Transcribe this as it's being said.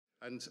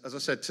And as I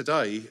said,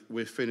 today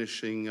we're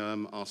finishing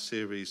our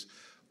series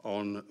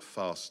on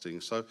fasting.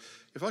 So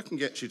if I can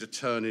get you to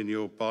turn in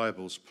your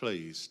Bibles,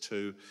 please,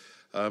 to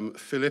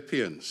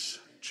Philippians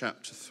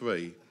chapter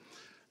 3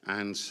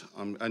 and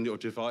your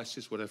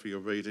devices, whatever you're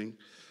reading.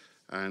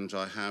 And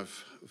I have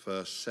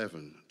verse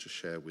 7 to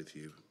share with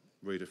you.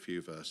 Read a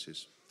few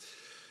verses.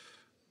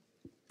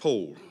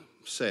 Paul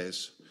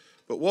says,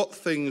 "But what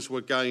things were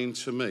gain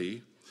to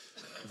me,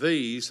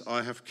 these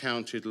I have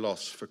counted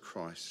loss for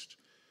Christ.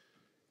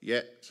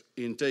 Yet,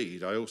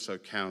 indeed, I also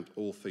count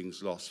all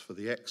things lost for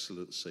the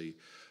excellency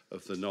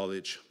of the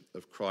knowledge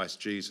of Christ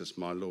Jesus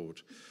my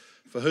Lord,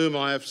 for whom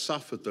I have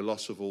suffered the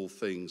loss of all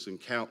things, and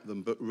count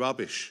them but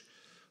rubbish,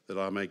 that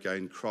I may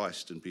gain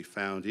Christ and be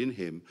found in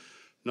him,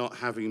 not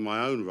having my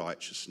own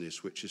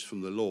righteousness, which is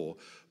from the law,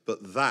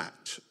 but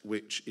that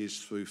which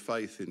is through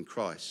faith in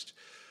Christ,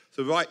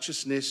 the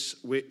righteousness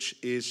which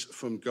is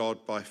from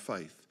God by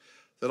faith,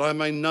 that I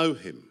may know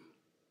him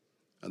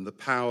and the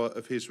power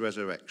of his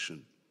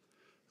resurrection,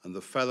 and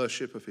the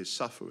fellowship of his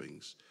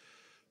sufferings,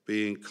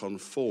 being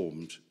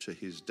conformed to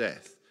his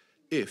death,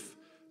 if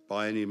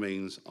by any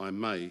means I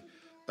may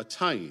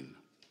attain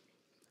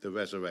the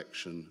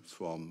resurrection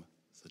from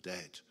the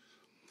dead."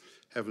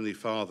 Heavenly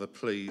Father,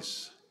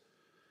 please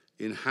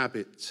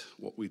inhabit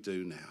what we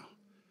do now.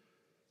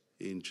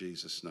 In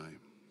Jesus'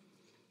 name.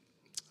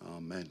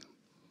 Amen.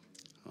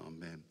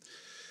 Amen.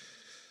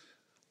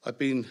 I've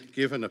been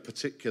given a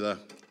particular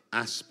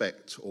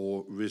aspect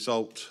or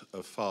result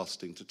of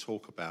fasting to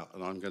talk about,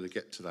 and I'm going to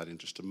get to that in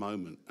just a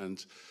moment.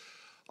 And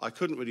I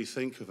couldn't really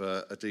think of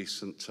a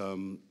decent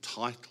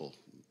title,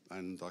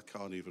 and I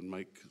can't even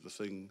make the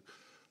thing.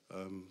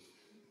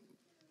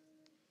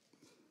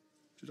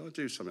 Did I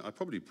do something? I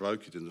probably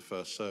broke it in the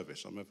first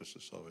service. I'm ever so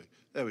sorry.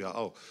 There we are.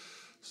 Oh,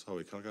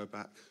 sorry. Can I go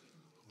back?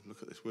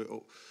 Look at this.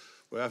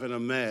 We're having a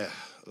mare,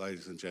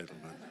 ladies and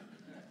gentlemen.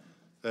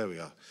 There we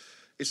are.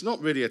 It's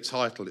not really a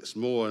title, it's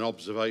more an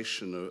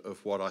observation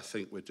of what I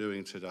think we're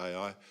doing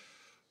today.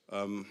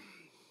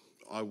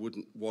 I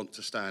wouldn't want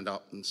to stand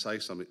up and say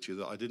something to you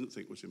that I didn't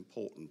think was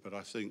important, but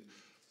I think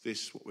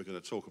what we're going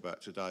to talk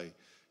about today,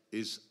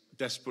 is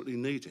desperately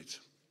needed.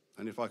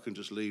 And if I can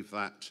just leave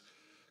that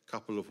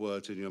couple of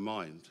words in your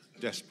mind,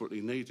 desperately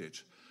needed,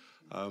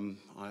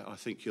 I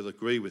think you'll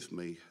agree with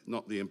me,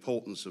 not the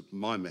importance of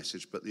my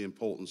message, but the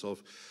importance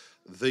of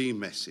the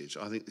message.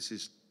 I think this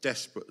is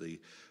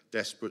desperately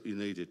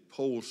needed.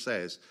 Paul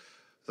says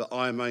that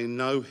I may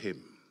know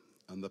him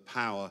and the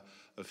power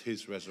of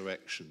his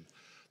resurrection.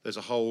 There's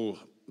a whole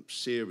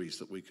series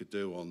that we could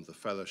do on the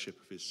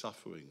fellowship of his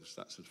sufferings.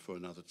 That's for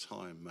another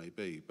time,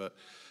 maybe, but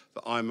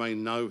that I may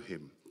know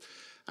him.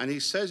 And he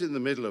says in the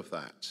middle of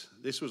that,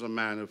 this was a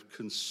man of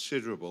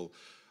considerable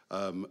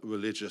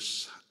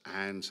religious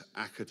and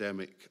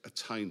academic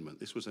attainment.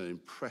 This was an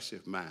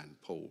impressive man,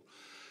 Paul.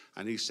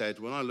 And he said,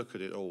 when I look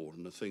at it all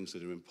and the things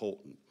that are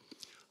important,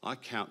 I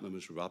count them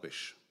as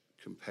rubbish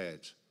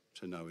compared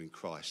to knowing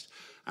Christ.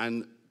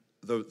 And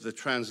the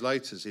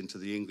translators into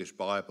the English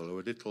Bible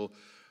are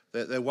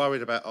they're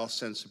worried about our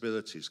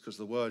sensibilities, because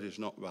the word is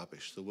not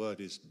rubbish. The word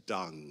is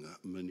dung,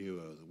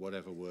 manure,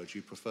 whatever word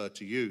you prefer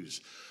to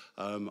use.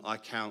 I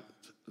count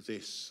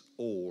this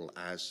all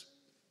as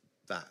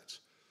that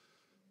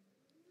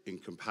in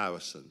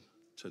comparison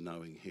to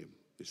knowing him.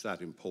 It's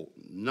that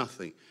important.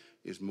 Nothing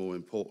is more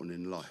important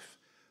in life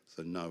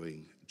than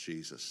knowing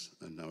Jesus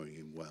and knowing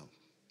him well.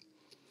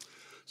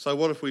 So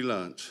what have we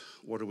learnt?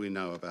 What do we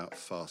know about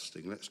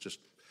fasting? Let's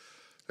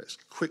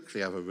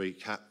quickly have a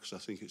recap, because I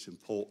think it's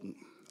important.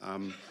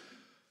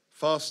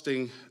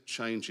 Fasting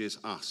changes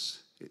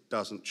us. It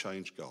doesn't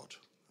change God,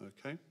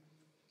 okay?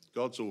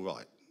 God's all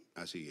right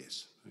as he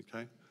is,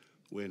 okay?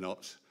 We're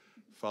not.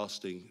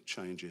 Fasting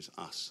changes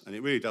us, and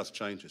it really does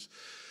change us.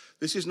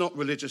 This is not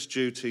religious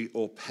duty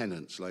or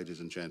penance,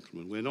 ladies and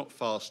gentlemen. We're not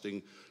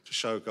fasting to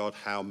show God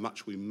how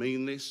much we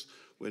mean this.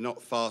 We're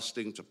not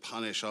fasting to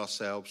punish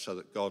ourselves so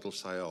that God will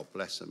say, oh,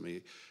 bless him,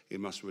 he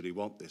must really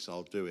want this,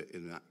 I'll do it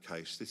in that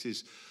case. This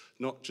is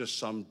not just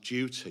some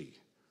duty.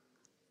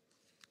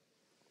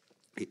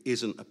 It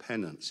isn't a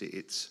penance.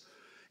 It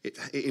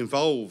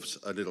involves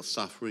a little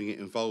suffering, it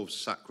involves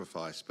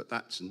sacrifice, but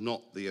that's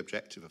not the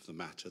objective of the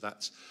matter.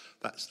 That's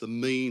the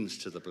means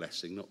to the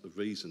blessing, not the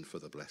reason for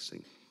the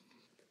blessing.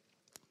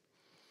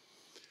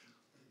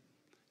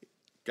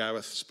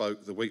 Gareth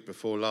spoke the week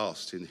before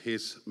last in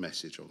his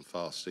message on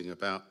fasting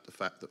about the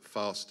fact that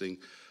fasting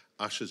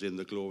ushers in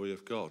the glory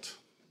of God.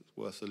 It's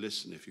worth a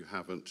listen if you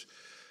haven't.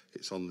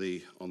 It's on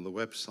the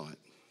website.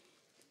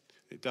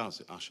 It does.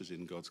 It ushers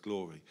in God's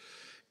glory.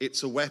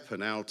 It's a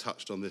weapon. Al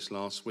touched on this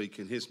last week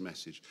in his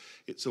message.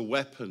 It's a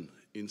weapon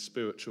in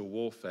spiritual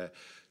warfare.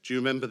 Do you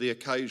remember the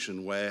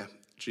occasion where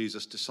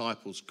Jesus'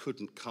 disciples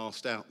couldn't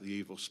cast out the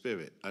evil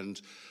spirit? And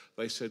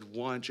they said,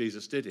 why?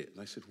 Jesus did it. And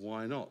they said,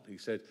 why not? He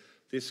said,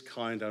 this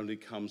kind only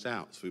comes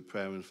out through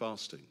prayer and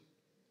fasting.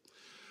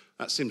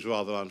 That seems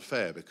rather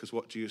unfair, because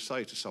what do you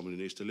say to someone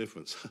who needs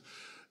deliverance?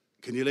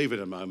 Can you leave it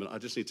a moment? I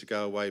just need to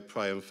go away,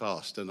 pray and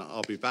fast, and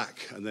I'll be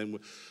back. And then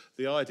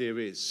the idea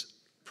is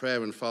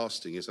prayer and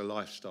fasting is a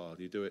lifestyle.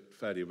 You do it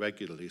fairly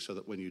regularly so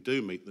that when you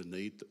do meet the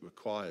need that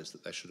requires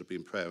that there should have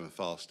been prayer and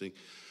fasting,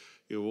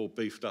 you're all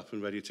beefed up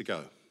and ready to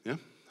go. Yeah?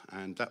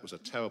 And that was a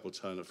terrible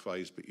turn of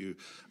phrase, but you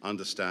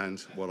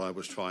understand what I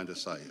was trying to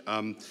say.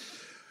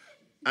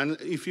 And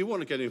if you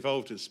want to get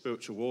involved in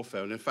spiritual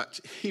warfare, and in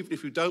fact, even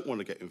if you don't want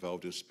to get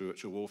involved in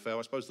spiritual warfare,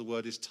 I suppose the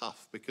word is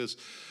tough, because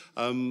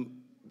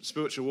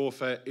spiritual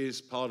warfare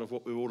is part of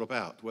what we're all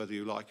about, whether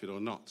you like it or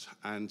not.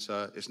 And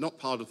it's not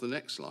part of the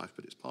next life,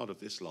 but it's part of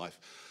this life.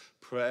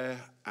 Prayer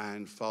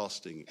and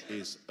fasting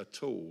is a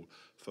tool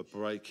for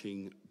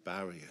breaking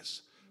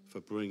barriers, for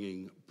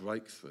bringing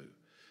breakthrough.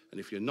 And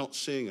if you're not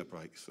seeing a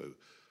breakthrough,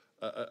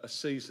 a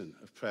season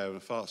of prayer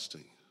and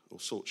fasting will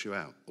sort you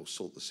out, or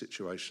sort the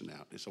situation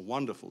out. It's a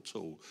wonderful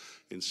tool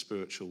in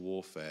spiritual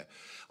warfare.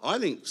 I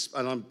think,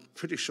 and I'm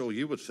pretty sure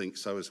you would think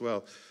so as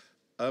well,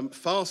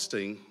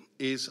 fasting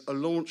is a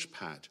launch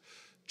pad.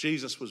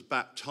 Jesus was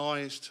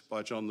baptized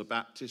by John the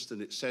Baptist, and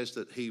it says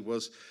that he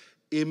was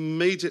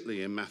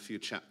immediately, in Matthew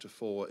chapter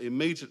 4,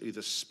 immediately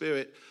the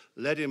Spirit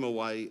led him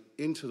away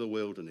into the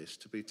wilderness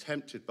to be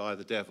tempted by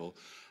the devil,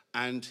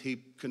 and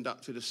he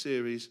conducted a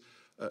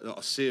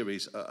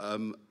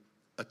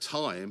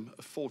time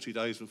of 40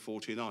 days and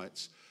 40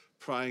 nights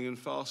praying and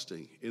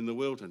fasting in the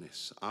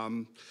wilderness.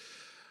 And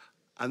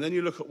then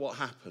you look at what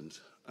happened.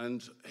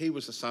 And he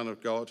was the Son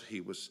of God. He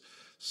was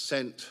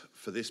sent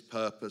for this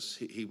purpose.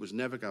 He was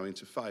never going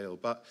to fail.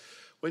 But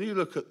when you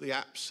look at the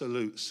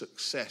absolute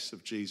success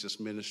of Jesus'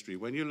 ministry,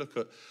 when you look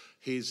at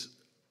his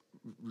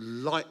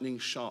lightning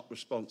sharp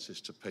responses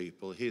to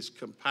people, his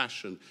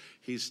compassion,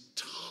 his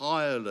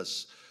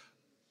tireless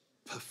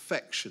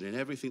perfection in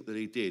everything that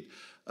he did,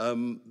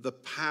 the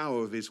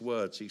power of his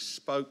words. He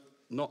spoke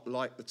not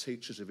like the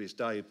teachers of his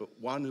day, but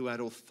one who had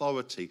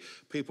authority.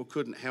 People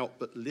couldn't help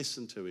but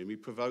listen to him. He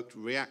provoked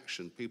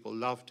reaction. People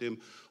loved him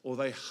or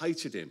they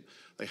hated him.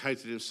 They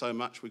hated him so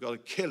much, we've got to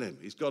kill him.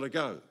 He's got to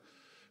go.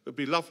 It would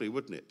be lovely,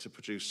 wouldn't it, to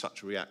produce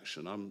such a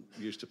reaction? I'm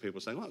used to people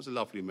saying, well, that was a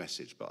lovely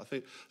message, but I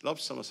think I'd love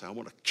someone saying, I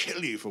want to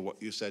kill you for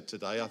what you said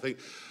today. I think,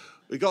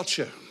 we got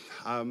you.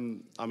 I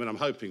mean, I'm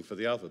hoping for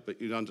the other, but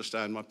you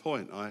understand my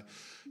point.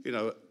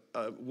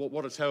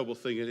 What a terrible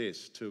thing it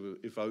is to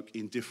evoke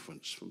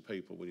indifference from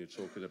people when you're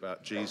talking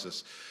about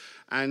Jesus.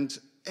 And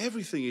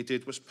everything he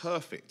did was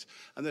perfect.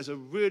 And there's a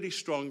really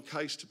strong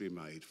case to be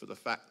made for the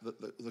fact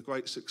that the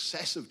great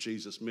success of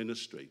Jesus'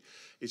 ministry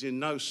is in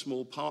no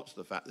small part to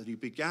the fact that he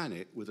began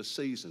it with a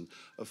season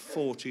of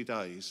 40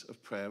 days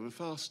of prayer and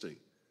fasting.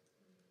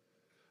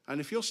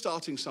 And if you're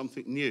starting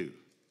something new,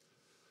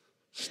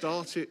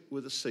 start it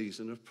with a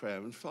season of prayer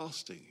and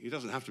fasting. It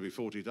doesn't have to be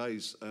 40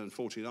 days and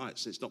 40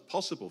 nights. It's not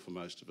possible for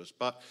most of us.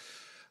 But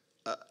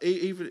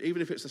even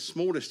if it's the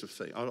smallest of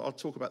things, I'll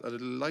talk about that a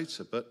little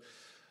later. But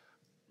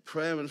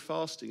prayer and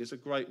fasting is a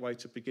great way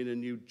to begin a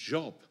new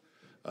job,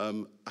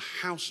 a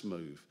house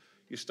move.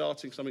 You're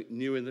starting something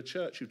new in the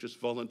church. You've just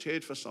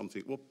volunteered for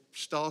something. Well,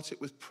 start it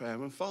with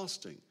prayer and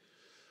fasting.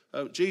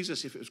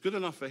 Jesus, if it was good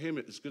enough for him,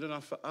 it was good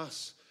enough for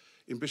us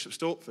in Bishops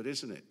Stortford,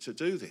 isn't it, to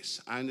do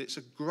this? And it's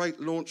a great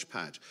launch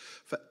pad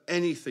for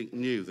anything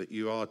new that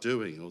you are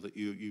doing or that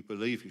you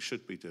believe you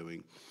should be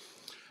doing.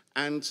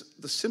 And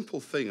the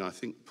simple thing, I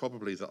think,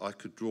 probably that I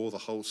could draw the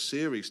whole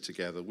series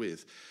together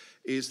with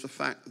is the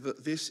fact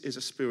that this is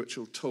a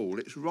spiritual tool.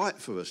 It's right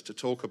for us to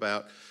talk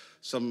about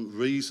some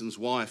reasons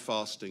why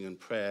fasting and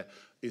prayer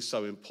is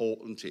so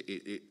important.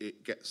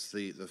 It gets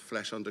the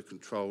flesh under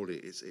control.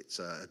 It's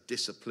a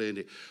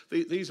discipline.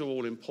 These are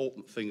all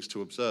important things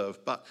to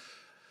observe. But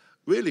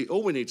really,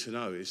 all we need to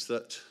know is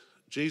that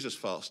Jesus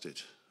fasted.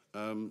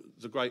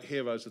 The great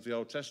heroes of the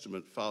Old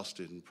Testament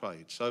fasted and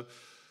prayed. So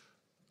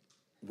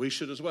we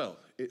should as well.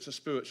 It's a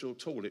spiritual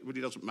tool. It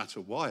really doesn't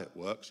matter why it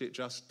works. It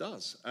just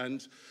does.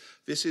 And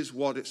this is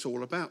what it's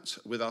all about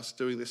with us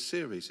doing this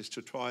series, is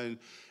to try and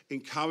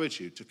encourage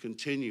you to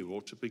continue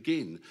or to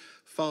begin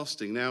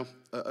fasting. Now,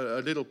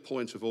 a little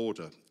point of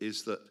order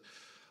is that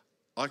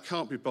I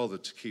can't be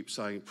bothered to keep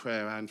saying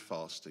prayer and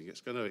fasting.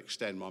 It's going to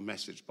extend my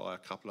message by a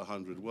couple of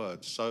hundred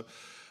words. So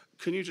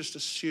can you just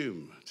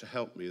assume, to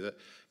help me, that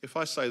if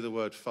I say the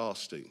word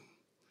fasting,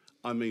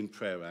 I mean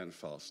prayer and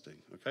fasting,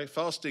 okay?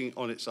 Fasting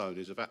on its own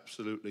is of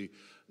absolutely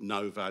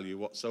no value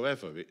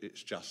whatsoever.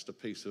 It's just a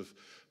piece of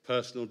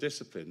personal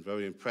discipline,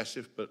 very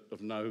impressive, but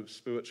of no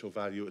spiritual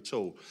value at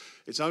all.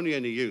 It's only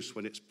any use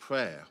when it's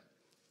prayer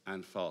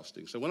and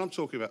fasting. So when I'm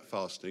talking about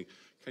fasting,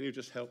 can you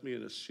just help me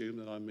and assume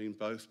that I mean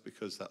both?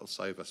 Because that will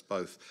save us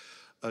both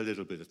a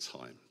little bit of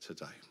time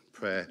today.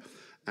 Prayer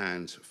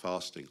and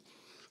fasting.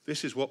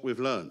 This is what we've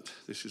learned.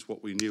 This is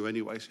what we knew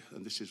anyway,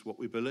 and this is what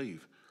we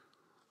believe.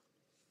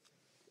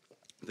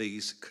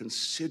 These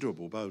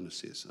considerable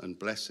bonuses and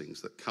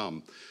blessings that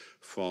come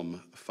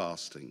from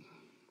fasting.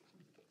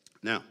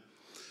 Now,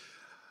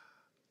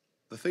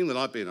 the thing that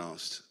I've been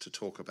asked to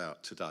talk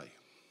about today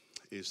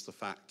is the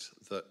fact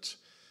that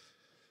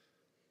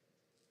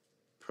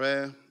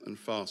prayer and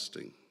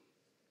fasting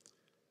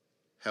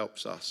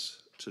helps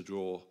us to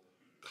draw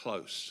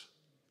close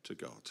to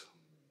God.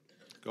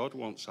 God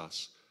wants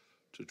us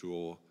to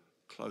draw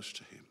close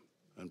to him.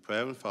 And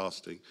prayer and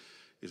fasting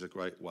is a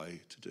great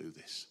way to do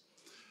this.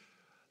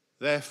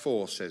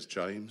 Therefore, says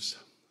James,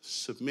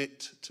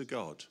 submit to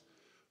God.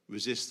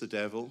 Resist the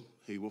devil,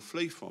 he will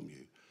flee from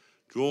you.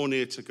 Draw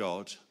near to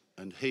God,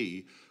 and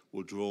he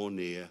will draw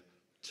near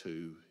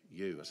to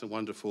you. That's a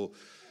wonderful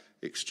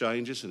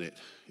exchange, isn't it?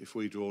 If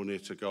we draw near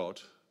to God,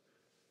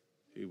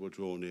 he will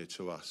draw near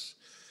to us.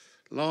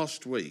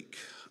 Last week,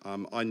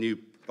 I knew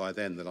by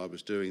then that I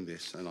was doing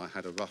this, and I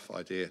had a rough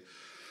idea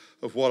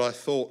of what I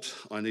thought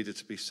I needed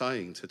to be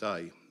saying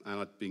today, and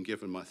I'd been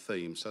given my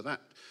theme. So that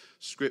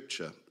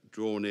scripture,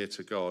 draw near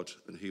to God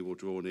and he will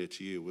draw near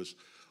to you, was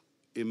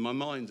in my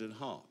mind and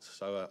heart.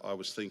 So I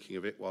was thinking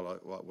of it while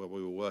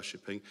we were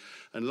worshipping.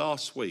 And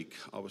last week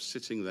I was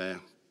sitting there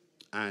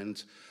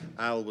and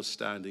Al was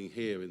standing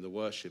here in the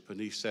worship, and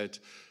he said,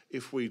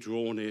 if we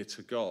draw near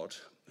to God,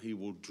 he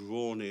will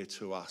draw near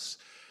to us.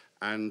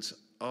 And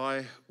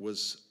I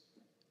was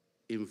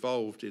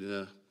involved in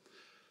a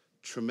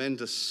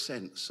tremendous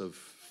sense of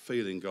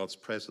feeling God's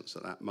presence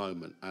at that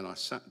moment. And I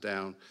sat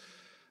down.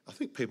 I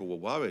think people were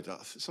worried.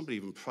 Somebody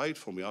even prayed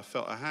for me. I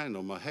felt a hand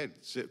on my head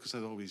because I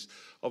was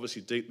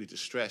obviously deeply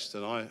distressed.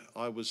 And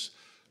I was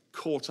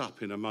caught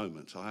up in a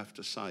moment, I have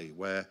to say,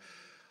 where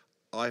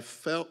I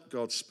felt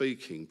God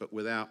speaking, but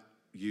without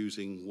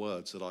using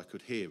words that I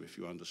could hear, if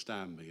you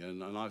understand me.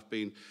 And I've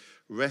been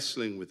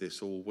wrestling with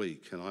this all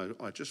week. And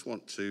I just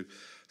want to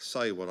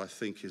say what I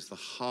think is the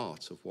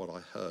heart of what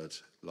I heard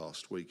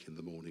last week in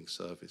the morning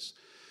service.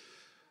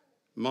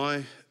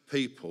 My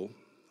people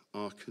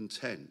are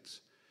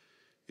content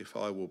if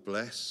I will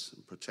bless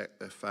and protect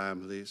their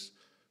families,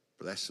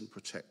 bless and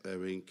protect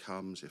their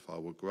incomes, if I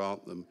will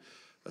grant them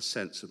a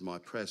sense of my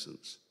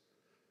presence.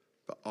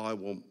 But I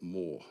want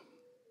more.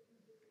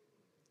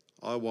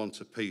 I want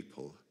a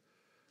people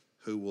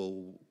who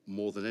will,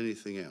 more than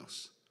anything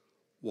else,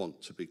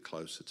 want to be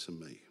closer to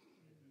me.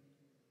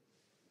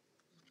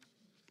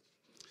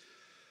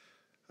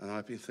 And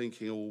I've been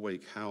thinking all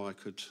week how I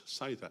could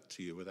say that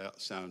to you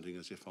without sounding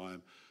as if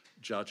I'm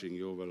judging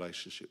your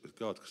relationship with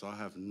God, because I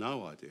have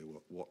no idea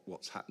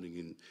what's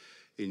happening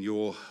in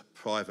your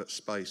private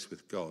space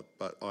with God.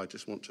 But I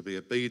just want to be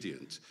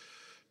obedient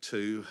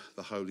to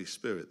the Holy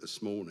Spirit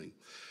this morning.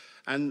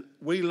 And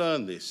we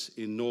learn this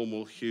in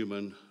normal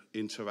human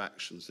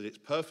interactions, that it's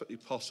perfectly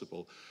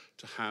possible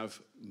to have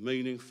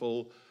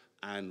meaningful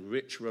and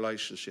rich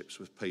relationships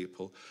with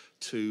people,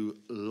 to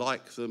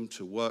like them,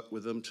 to work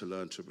with them, to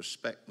learn to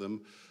respect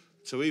them,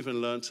 to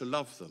even learn to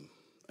love them.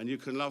 And you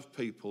can love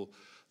people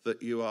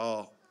that you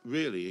are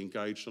really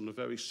engaged on a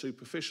very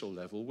superficial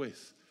level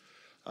with.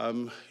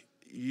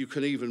 You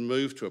can even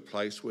move to a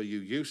place where you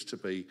used to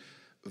be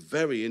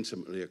very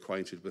intimately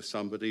acquainted with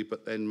somebody,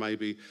 but then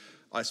maybe,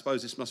 I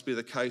suppose this must be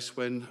the case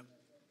when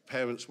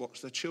parents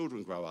watch their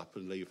children grow up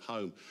and leave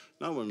home.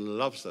 No one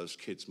loves those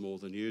kids more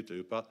than you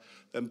do, but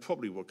then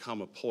probably will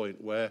come a point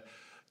where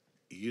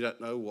you don't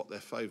know what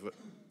their favourite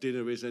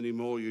dinner is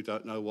anymore. You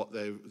don't know what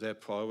their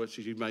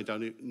priorities. You may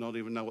not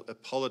even know what their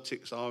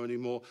politics are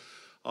anymore.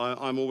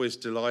 I'm always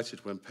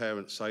delighted when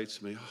parents say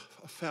to me,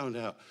 I found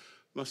out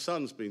my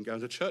son's been going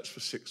to church for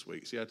 6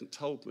 weeks. He hadn't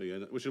told me,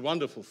 which is a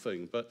wonderful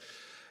thing. But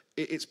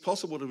it's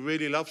possible to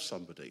really love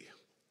somebody,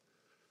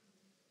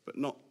 but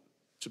not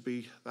to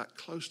be that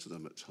close to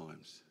them at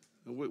times.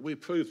 And we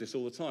prove this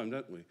all the time,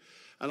 don't we?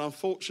 And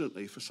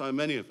unfortunately, for so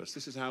many of us,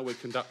 this is how we're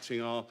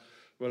conducting our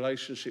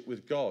relationship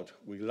with God.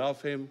 We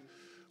love him.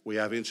 We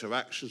have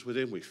interactions with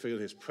him. We feel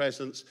his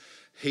presence.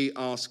 He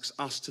asks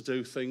us to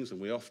do things, and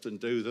we often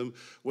do them.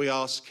 We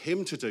ask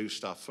him to do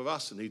stuff for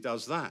us, and he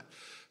does that.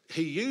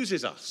 He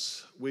uses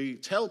us. We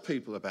tell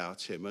people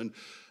about him, and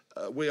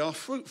we are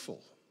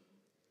fruitful.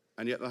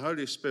 And yet the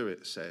Holy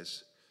Spirit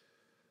says,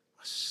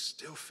 I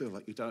still feel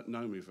like you don't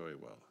know me very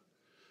well.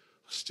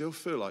 I still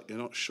feel like you're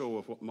not sure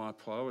of what my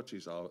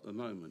priorities are at the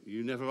moment.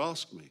 You never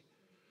ask me.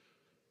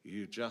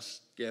 You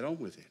just get on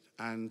with it.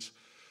 And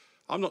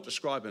I'm not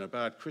describing a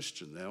bad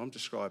Christian there. I'm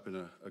describing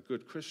a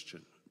good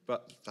Christian.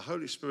 But the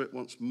Holy Spirit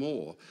wants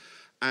more.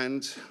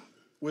 And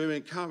we're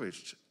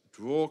encouraged,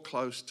 draw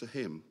close to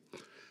him,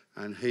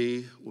 and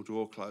he will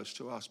draw close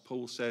to us.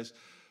 Paul says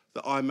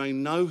that I may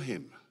know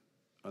him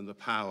and the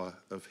power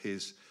of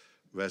his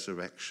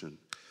resurrection.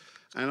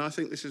 And I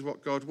think this is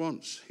what God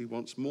wants. He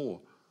wants more.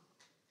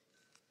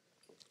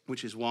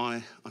 Which is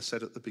why I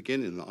said at the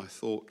beginning that I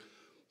thought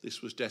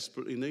this was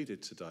desperately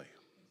needed today.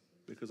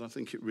 Because I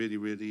think it really,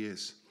 really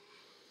is.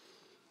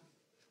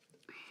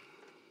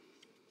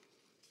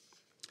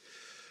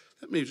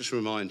 Let me just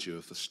remind you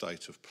of the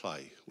state of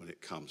play when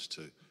it comes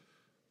to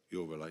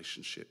your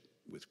relationship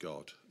with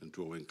God and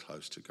drawing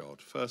close to God.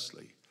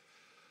 Firstly,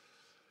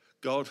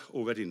 God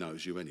already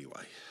knows you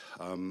anyway.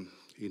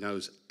 He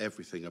knows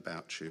everything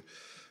about you.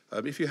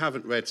 If you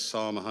haven't read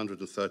Psalm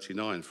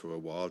 139 for a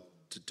while,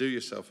 to do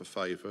yourself a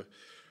favour,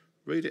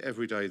 read it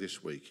every day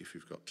this week if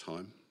you've got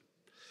time.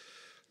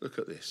 Look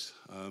at this,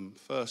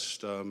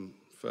 first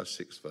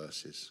 6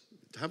 verses.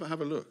 Have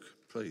a look,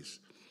 please.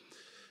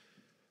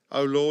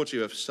 O Lord,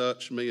 you have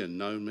searched me and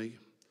known me.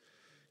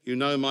 You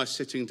know my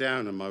sitting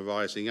down and my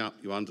rising up.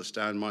 You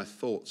understand my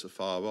thoughts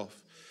afar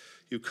off.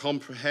 You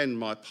comprehend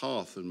my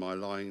path and my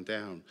lying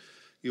down.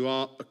 You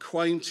are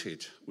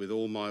acquainted with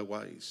all my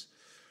ways.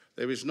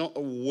 There is not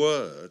a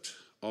word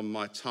on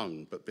my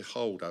tongue, but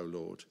behold, O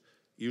Lord,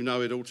 you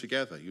know it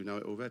altogether. You know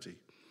it already.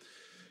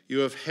 You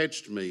have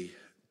hedged me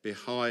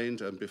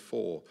behind and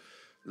before,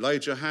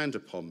 laid your hand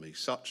upon me.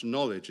 Such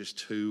knowledge is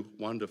too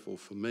wonderful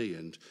for me.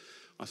 And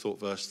I thought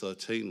verse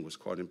 13 was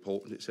quite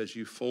important. It says,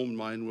 you formed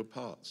my inward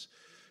parts.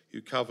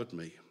 You covered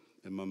me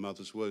in my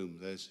mother's womb.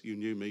 You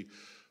knew me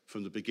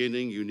from the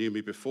beginning. You knew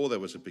me before there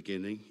was a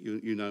beginning.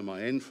 You know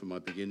my end from my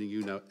beginning.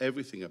 You know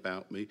everything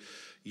about me.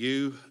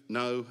 You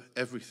know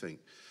everything.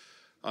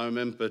 I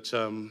remembered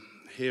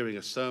hearing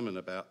a sermon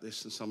about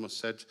this, and someone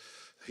said,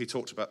 he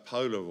talked about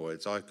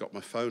Polaroids. I got my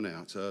phone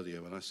out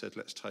earlier and I said,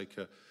 let's take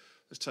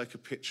a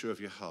picture of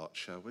your heart,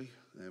 shall we?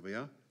 There we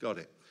are. Got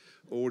it.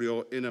 All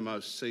your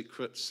innermost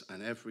secrets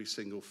and every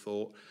single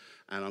thought.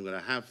 And I'm going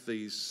to have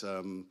these,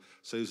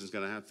 Susan's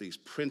going to have these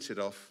printed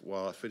off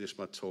while I finish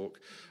my talk.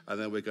 And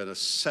then we're going to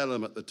sell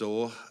them at the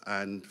door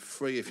and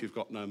free if you've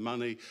got no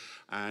money.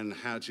 And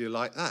how do you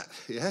like that?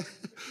 Yeah?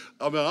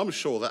 I mean, I'm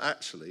sure that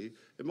actually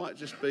it might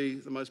just be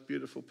the most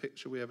beautiful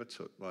picture we ever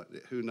took. Right?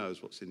 Who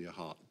knows what's in your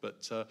heart?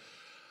 But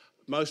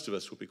most of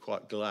us will be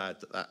quite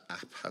glad that that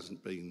app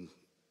hasn't been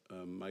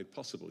made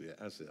possible yet,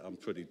 has it? I'm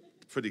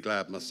pretty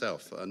glad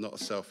myself. Not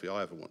a selfie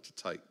I ever want to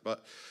take.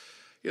 But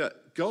you know,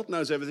 God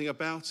knows everything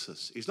about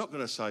us. He's not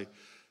going to say,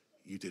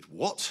 you did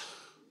what?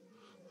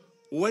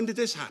 When did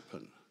this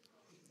happen?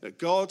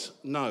 God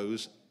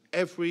knows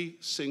every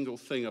single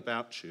thing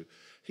about you.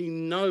 He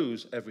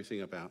knows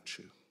everything about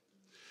you.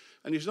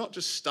 And he's not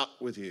just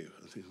stuck with you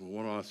and thinking,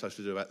 well, what am I supposed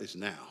to do about this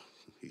now?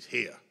 He's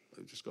here.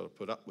 We've just got to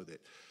put up with it.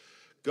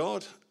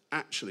 God,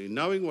 actually,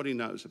 knowing what he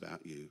knows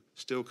about you,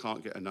 still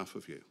can't get enough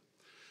of you.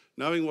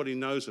 Knowing what he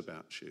knows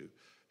about you,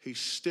 he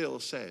still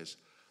says,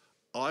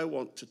 I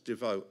want to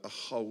devote a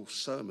whole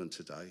sermon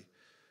today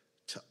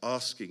to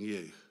asking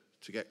you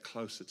to get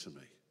closer to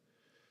me.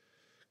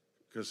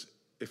 Because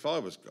if I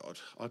was God,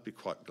 I'd be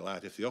quite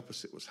glad if the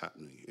opposite was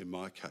happening in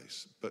my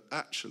case. But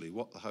actually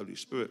what the Holy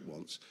Spirit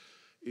wants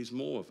is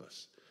more of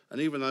us.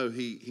 And even though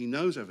he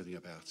knows everything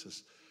about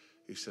us,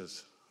 he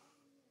says,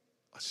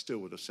 I still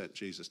would have sent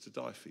Jesus to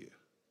die for you.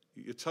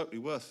 You're totally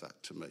worth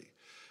that to me.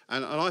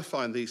 And I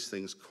find these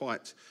things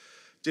quite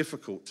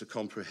difficult to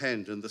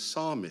comprehend. And the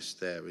psalmist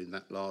there in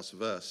that last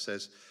verse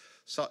says,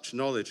 such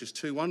knowledge is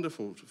too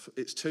wonderful,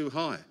 it's too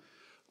high.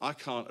 I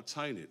can't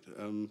attain it.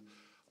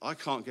 I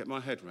can't get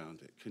my head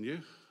around it. Can you?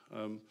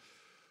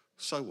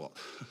 So what?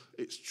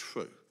 It's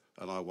true.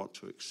 And I want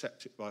to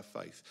accept it by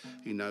faith.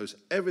 He knows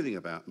everything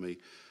about me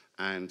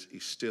and he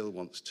still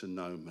wants to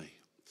know me.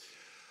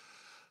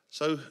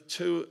 So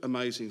 2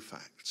 amazing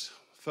facts.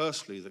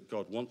 Firstly, that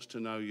God wants to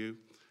know you.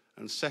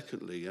 And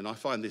secondly, and I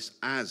find this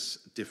as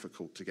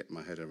difficult to get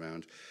my head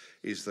around,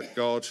 is that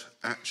God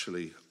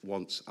actually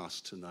wants us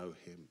to know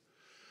him.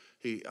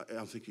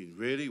 I'm thinking,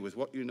 really, with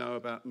what you know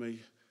about me,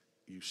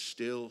 you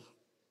still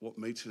want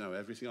me to know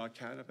everything I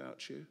can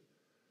about you?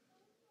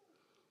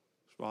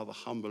 It's rather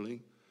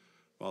humbling,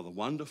 rather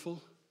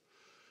wonderful,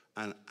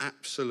 and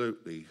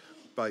absolutely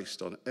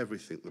based on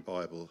everything the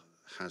Bible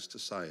has to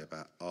say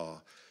about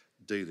our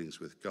dealings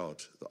with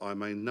God, that I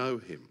may know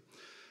him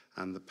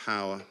and the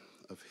power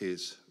of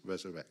his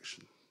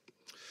resurrection.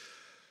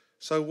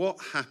 So what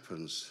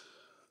happens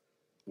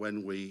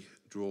when we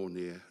draw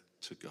near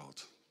to God?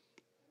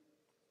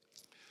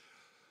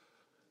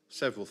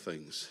 Several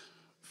things.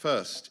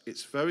 First,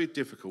 it's very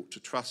difficult to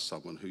trust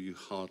someone who you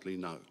hardly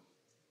know.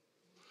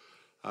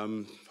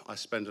 I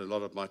spend a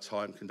lot of my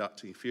time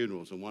conducting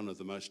funerals, and one of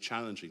the most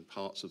challenging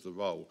parts of the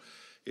role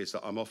is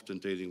that I'm often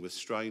dealing with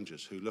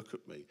strangers who look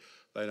at me.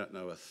 They don't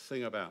know a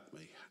thing about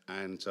me,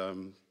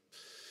 and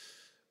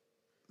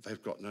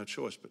they've got no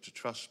choice but to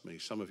trust me.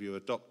 Some of you are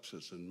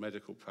doctors and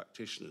medical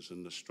practitioners,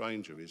 and the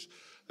stranger is,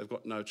 they've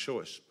got no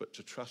choice but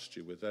to trust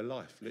you with their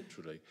life,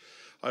 literally.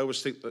 I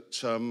always think that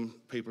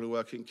people who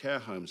work in care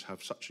homes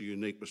have such a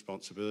unique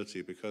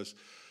responsibility, because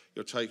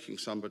you're taking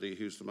somebody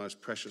who's the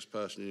most precious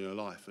person in your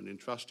life and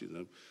entrusting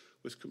them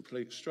with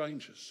complete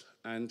strangers.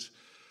 And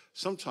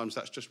sometimes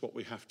that's just what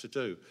we have to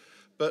do.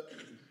 But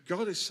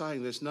God is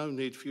saying there's no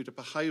need for you to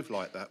behave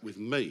like that with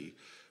me,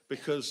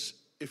 because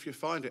if you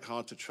find it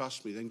hard to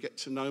trust me, then get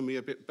to know me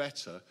a bit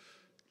better,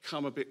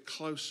 come a bit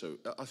closer.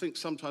 I think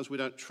sometimes we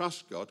don't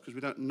trust God because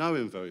we don't know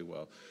him very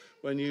well.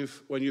 When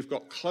you've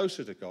got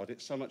closer to God,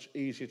 it's so much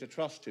easier to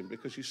trust him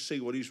because you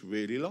see what he's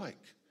really like.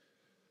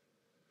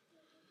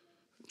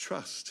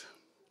 Trust.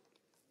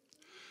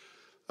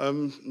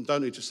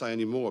 Don't need to say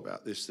any more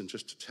about this than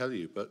just to tell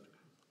you, but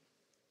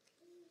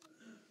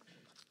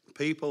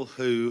people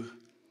who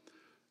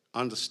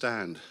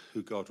understand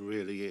who God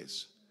really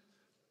is,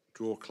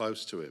 draw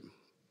close to him,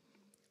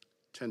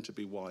 tend to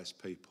be wise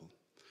people.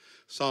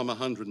 Psalm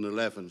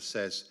 111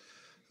 says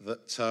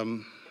that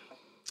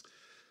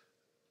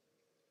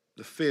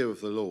the fear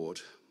of the Lord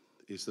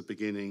is the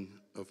beginning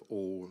of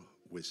all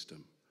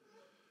wisdom.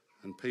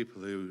 And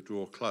people who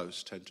draw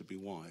close tend to be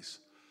wise.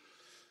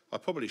 I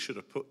probably should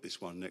have put this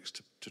one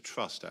next to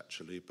trust,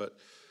 actually, but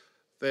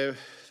there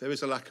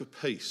is a lack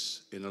of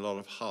peace in a lot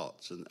of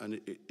hearts,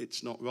 and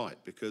it's not right,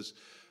 because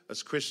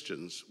as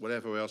Christians,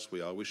 whatever else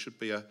we are, we should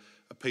be a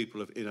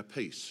people of inner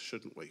peace,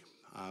 shouldn't we?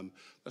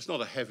 That's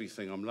not a heavy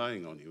thing I'm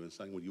laying on you and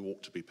saying, well, you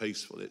ought to be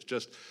peaceful. It's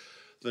just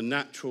the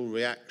natural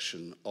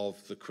reaction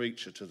of the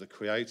creature to the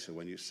Creator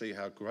when you see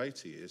how great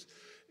he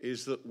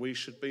is that we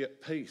should be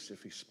at peace.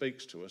 If he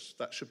speaks to us,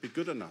 that should be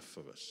good enough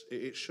for us.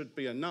 It should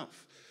be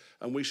enough.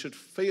 And we should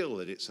feel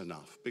that it's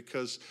enough,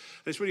 because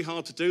it's really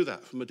hard to do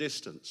that from a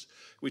distance.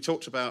 We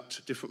talked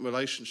about different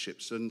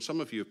relationships, and some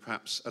of you,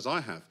 perhaps, as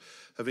I have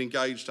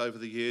engaged over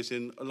the years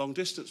in a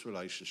long-distance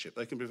relationship.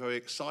 They can be very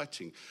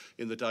exciting.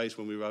 In the days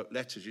when we wrote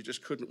letters, you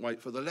just couldn't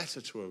wait for the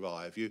letter to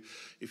arrive.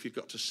 If you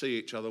got to see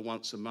each other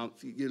once a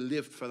month, you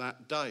lived for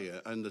that day,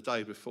 and the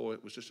day before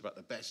it was just about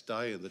the best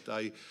day, and the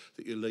day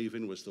that you're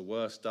leaving was the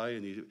worst day.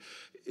 And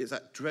it's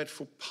that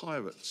dreadful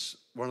Pirates,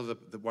 one of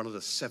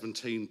the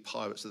 17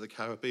 Pirates of the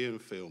Caribbean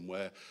film,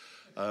 where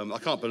I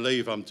can't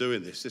believe I'm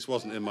doing this. This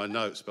wasn't in my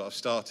notes, but I've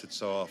started,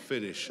 so I'll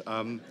finish.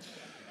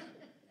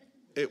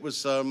 It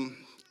was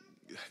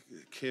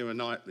Keira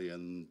Knightley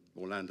and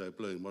Orlando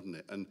Bloom, wasn't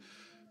it? And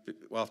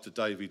after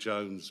Davy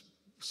Jones,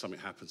 something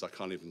happens I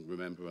can't even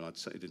remember, and I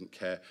certainly didn't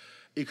care.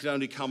 He could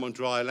only come on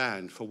dry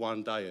land for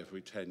one day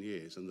every 10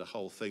 years, and the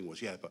whole thing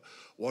was, yeah, but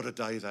what a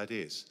day that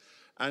is.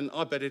 And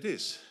I bet it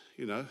is,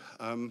 you know.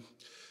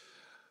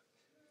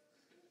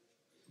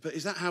 But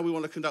is that how we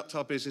want to conduct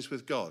our business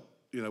with God?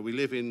 You know, we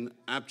live in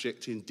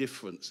abject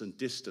indifference and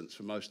distance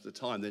for most of the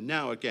time. Then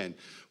now again,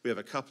 we have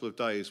a couple of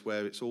days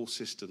where it's all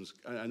systems,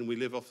 and we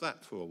live off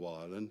that for a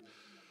while. And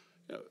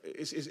you know,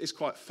 it's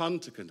quite fun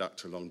to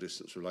conduct a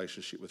long-distance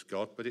relationship with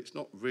God, but it's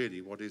not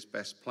really what his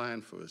best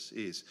plan for us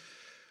is.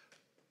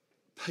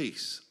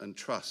 Peace and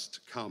trust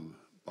come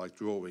by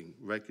drawing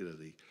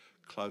regularly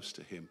close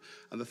to him.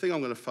 And the thing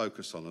I'm going to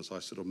focus on as I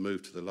sort of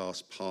move to the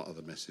last part of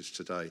the message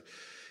today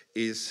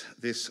is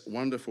this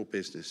wonderful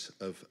business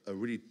of a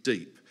really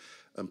deep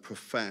and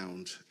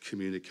profound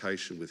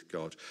communication with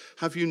God.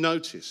 Have you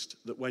noticed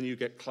that when you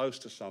get close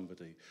to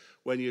somebody,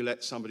 when you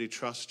let somebody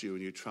trust you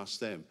and you trust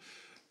them,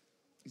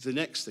 the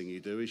next thing you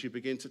do is you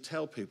begin to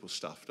tell people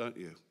stuff, don't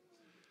you?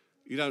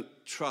 You don't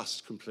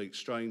trust complete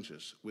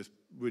strangers with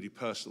really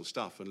personal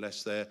stuff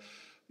unless they're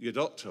your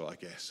doctor, I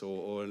guess,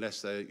 or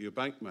unless they're your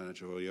bank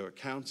manager or your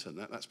accountant.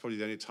 That's probably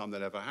the only time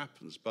that ever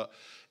happens. But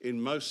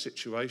in most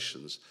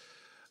situations,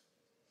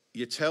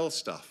 you tell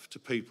stuff to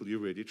people you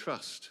really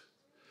trust.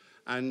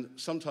 And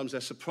sometimes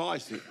they're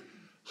surprised that,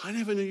 I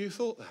never knew you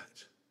thought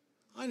that.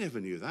 I never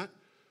knew that.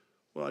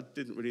 Well, I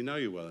didn't really know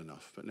you well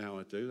enough, but now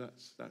I do.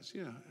 That's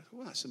you know,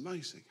 well, that's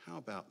amazing. How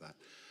about that?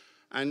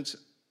 And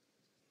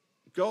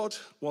God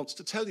wants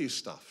to tell you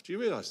stuff. Do you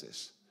realise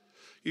this?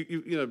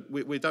 You know,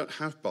 we don't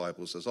have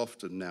Bibles as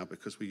often now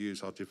because we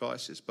use our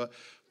devices. But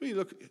when you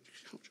look at it,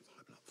 hold your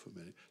Bible up for a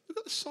minute. Look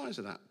at the size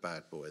of that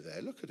bad boy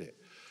there. Look at it.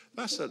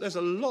 There's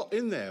a lot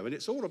in there, and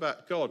it's all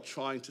about God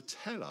trying to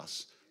tell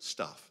us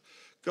stuff.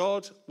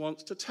 God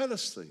wants to tell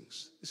us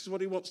things. This is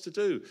what he wants to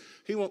do.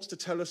 He wants to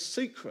tell us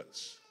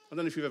secrets. I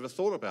don't know if you've ever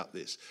thought about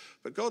this,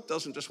 but God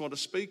doesn't just want to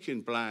speak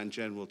in bland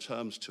general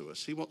terms to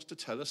us. He wants to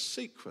tell us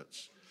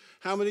secrets.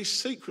 How many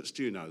secrets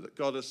do you know that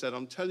God has said,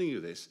 I'm telling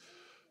you this,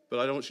 but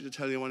I don't want you to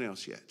tell anyone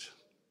else yet?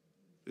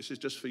 This is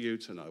just for you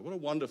to know. What a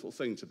wonderful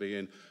thing to be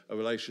in a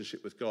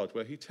relationship with God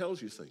where he tells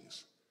you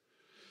things.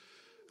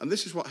 And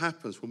this is what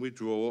happens when we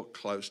draw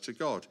close to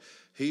God.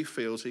 He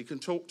feels he can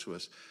talk to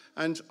us.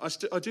 And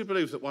I do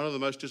believe that one of the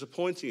most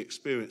disappointing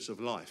experiences of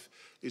life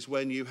is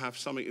when you have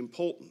something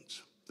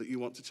important that you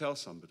want to tell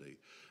somebody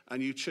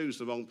and you choose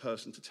the wrong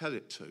person to tell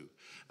it to.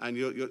 And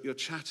you're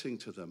chatting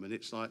to them and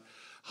it's like,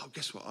 oh,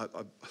 guess what?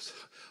 I've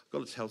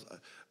got to tell,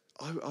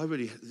 I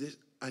really, this,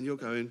 and you're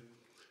going,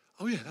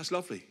 oh yeah, that's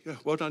lovely. Yeah,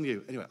 well done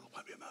you. Anyway, oh,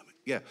 won't be a moment.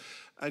 Yeah.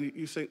 And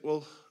you think,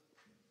 well,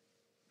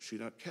 she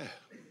don't care.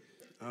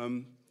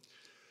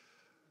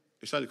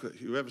 It's only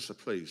you're ever so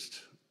pleased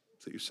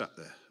that you sat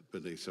there,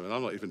 Benita, and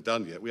I'm not even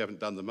done yet. We haven't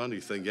done the money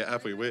thing yet,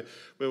 have we? We're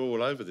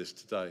all over this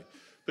today.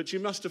 But you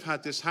must have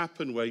had this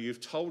happen where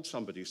you've told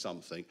somebody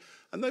something,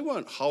 and they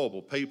weren't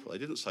horrible people. They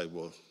didn't say,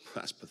 well,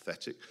 that's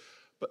pathetic.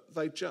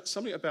 But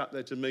something about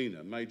their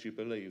demeanour made you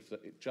believe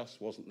that it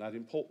just wasn't that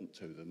important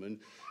to them. And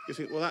you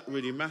think, well, that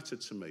really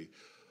mattered to me.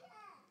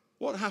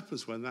 What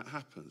happens when that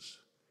happens?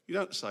 You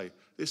don't say,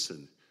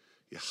 listen,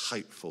 you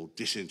hateful,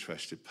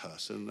 disinterested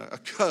person, a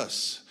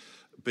curse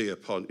be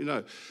upon. You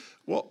know,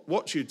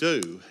 what you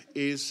do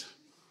is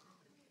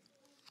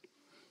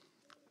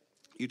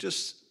you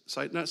just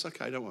say, no, it's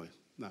okay, don't worry.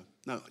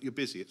 No, you're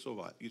busy, it's all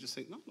right. You just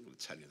think, no, I'm not going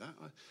to tell you that.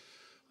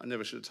 I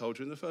never should have told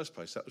you in the first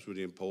place. That was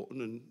really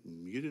important and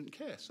you didn't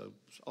care, so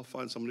I'll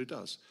find someone who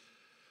does.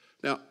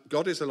 Now,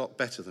 God is a lot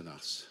better than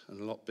us and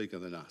a lot bigger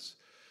than us.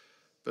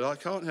 But I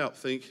can't help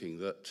thinking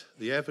that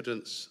the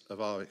evidence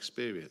of our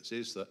experience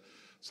is that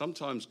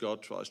sometimes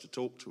God tries to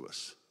talk to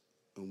us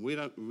and we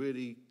don't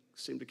really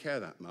seem to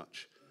care that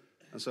much.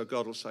 And so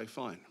God will say,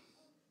 fine,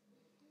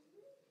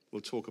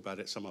 we'll talk about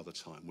it some other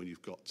time when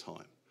you've got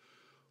time.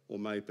 Or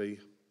maybe,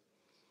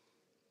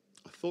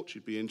 I thought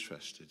you'd be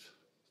interested,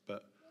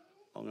 but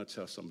I'm going to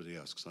tell somebody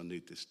else because I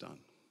need this done.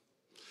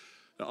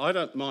 Now, I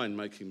don't mind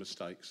making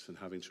mistakes and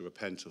having to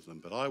repent of them,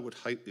 but I would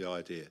hate the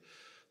idea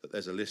that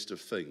there's a list of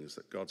things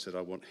that God said,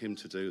 I want him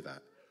to do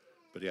that,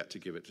 but he had to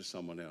give it to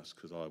someone else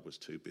because I was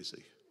too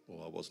busy,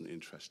 or I wasn't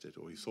interested,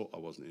 or he thought I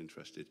wasn't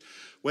interested.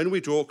 When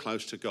we draw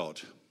close to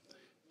God,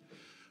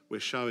 we're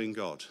showing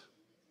God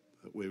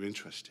that we're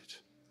interested.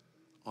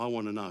 I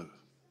want to know.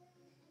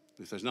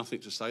 If there's nothing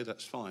to say,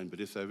 that's fine, but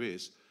if there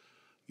is,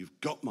 you've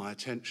got my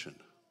attention.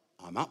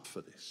 I'm up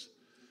for this.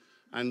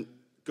 And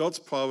God's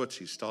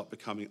priorities start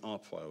becoming our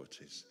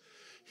priorities.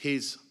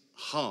 His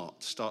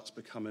heart starts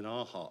becoming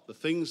our heart. The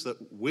things that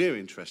we're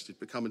interested in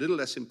become a little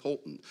less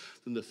important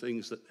than the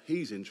things that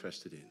he's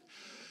interested in.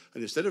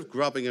 And instead of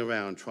grubbing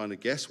around trying to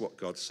guess what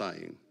God's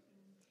saying,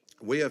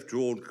 we have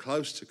drawn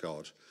close to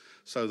God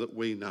so that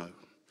we know.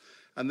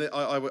 And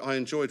I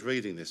enjoyed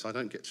reading this. I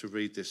don't get to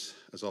read this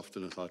as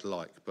often as I'd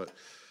like, but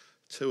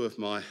two of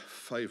my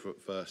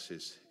favourite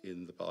verses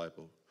in the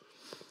Bible.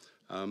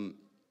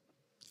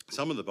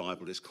 Some of the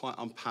Bible is quite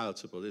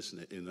unpalatable, isn't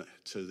it,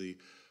 to the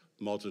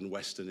modern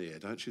Western ear,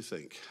 don't you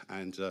think?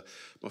 And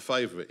my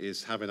favourite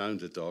is, having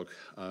owned a dog,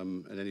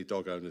 and any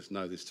dog owners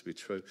know this to be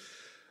true,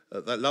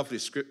 that lovely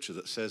scripture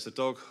that says the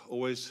dog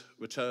always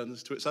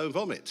returns to its own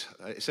vomit.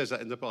 It says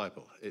that in the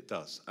Bible. It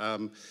does.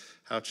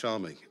 How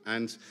charming.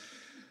 And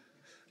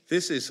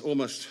this is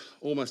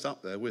almost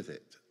up there with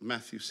it.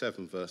 Matthew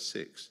 7, verse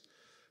 6.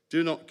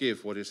 Do not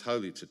give what is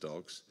holy to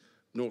dogs,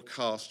 nor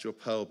cast your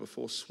pearl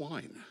before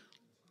swine,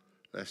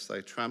 lest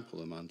they trample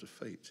them under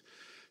feet.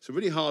 It's a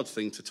really hard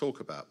thing to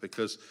talk about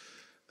because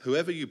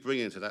whoever you bring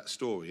into that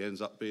story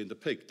ends up being the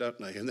pig, don't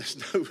they? And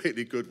there's no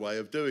really good way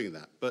of doing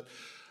that. But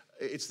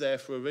it's there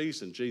for a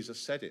reason. Jesus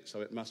said it,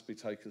 so it must be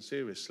taken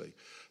seriously.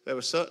 There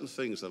are certain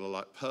things that are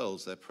like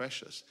pearls, they're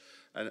precious.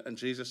 And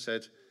Jesus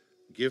said,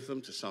 give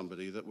them to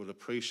somebody that will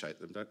appreciate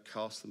them. Don't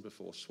cast them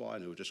before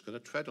swine who are just going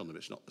to tread on them.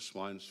 It's not the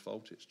swine's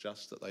fault. It's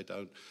just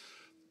that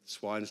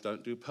swines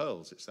don't do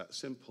pearls. It's that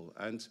simple.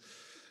 And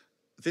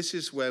this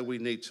is where we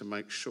need to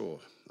make sure,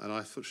 and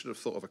I should have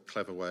thought of a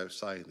clever way of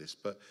saying this,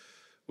 but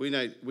we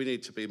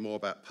need to be more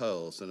about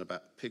pearls than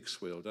about pig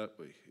squeal, don't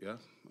we? Yeah.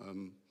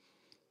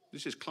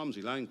 This is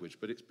clumsy language,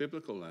 but it's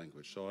biblical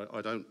language, so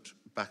I don't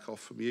back off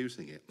from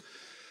using it.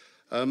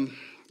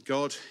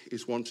 God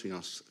is wanting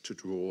us to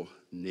draw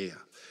near.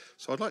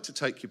 So I'd like to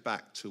take you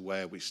back to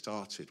where we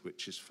started,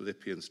 which is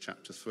Philippians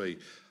chapter 3.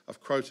 I've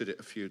quoted it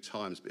a few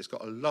times, but it's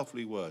got a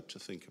lovely word to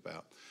think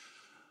about.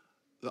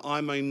 That I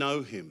may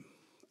know him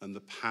and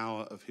the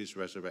power of his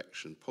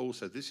resurrection. Paul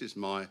said, this is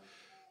the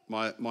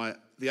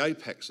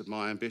apex of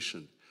my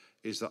ambition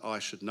is that I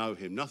should know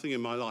him. Nothing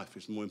in my life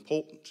is more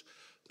important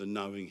than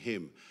knowing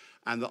him,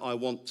 and that I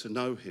want to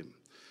know him.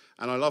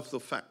 And I love the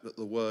fact that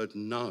the word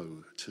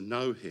know, to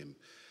know him,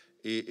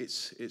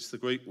 it's the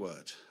Greek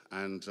word,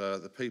 and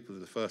the people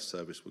in the first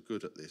service were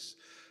good at this.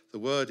 The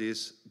word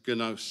is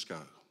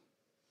gnosko.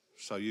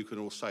 So you can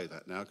all say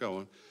that now. Go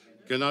on.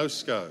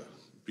 Gnosko.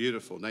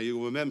 Beautiful. Now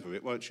you'll remember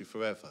it, won't you,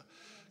 forever?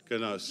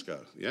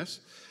 Gnosko, yes?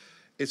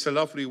 It's a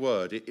lovely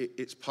word.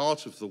 It's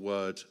part of the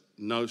word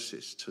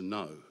gnosis, to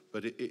know,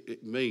 but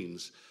it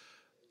means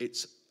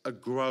it's a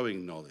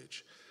growing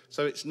knowledge.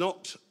 So it's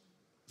not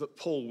that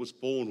Paul was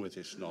born with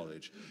this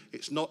knowledge.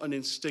 It's not an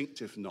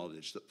instinctive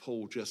knowledge that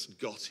Paul just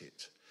got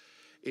it.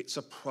 It's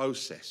a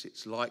process.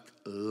 It's like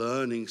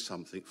learning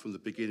something from the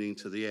beginning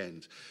to the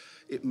end.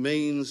 It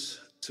means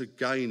to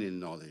gain in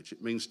knowledge.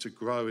 It means to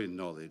grow in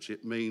knowledge.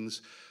 It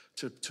means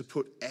to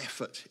put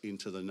effort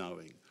into the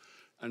knowing.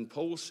 And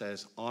Paul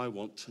says, I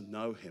want to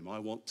know him. I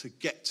want to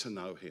get to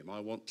know him. I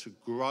want to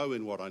grow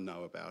in what I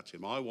know about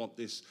him. I want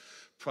this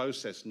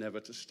process never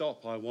to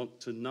stop. I want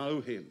to know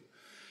him.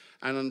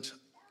 And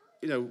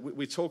you know,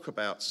 we talk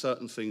about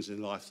certain things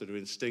in life that are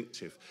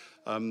instinctive.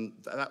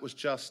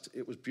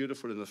 It was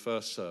beautiful in the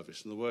first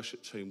service, and the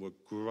worship team were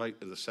great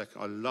in the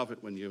second. I love it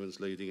when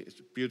Ewan's leading it.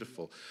 It's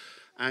beautiful.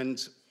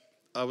 And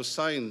I was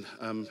saying,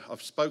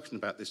 I've spoken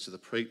about this to the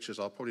preachers.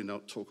 I'll probably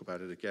not talk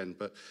about it again,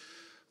 but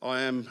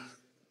I am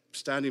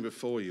standing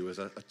before you as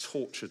a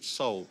tortured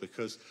soul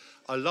because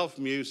I love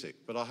music,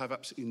 but I have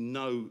absolutely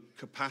no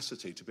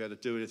capacity to be able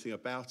to do anything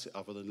about it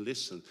other than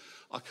listen.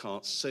 I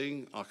can't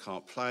sing, I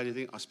can't play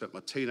anything. I spent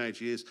my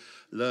teenage years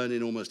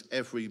learning almost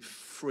every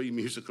free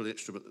musical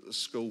instrument that the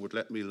school would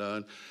let me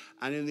learn,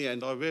 and in the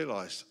end I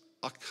realised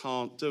I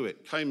can't do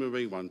it. Kay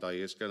Marie one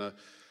day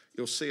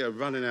you'll see her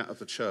running out of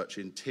the church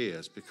in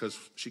tears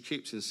because she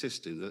keeps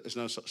insisting that there's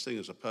no such thing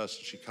as a person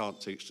she can't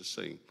teach to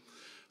sing.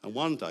 And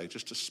one day,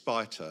 just to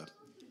spite her,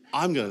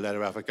 I'm going to let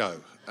her have a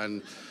go.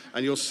 And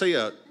you'll see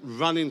her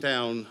running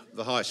down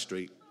the high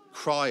street,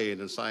 crying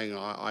and saying,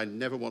 I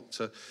never want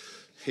to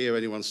hear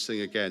anyone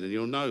sing again. And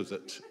you'll know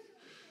that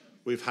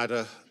we've had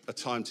a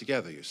time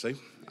together, you see.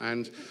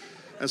 And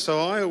so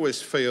I always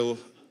feel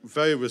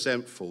very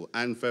resentful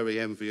and very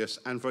envious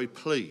and very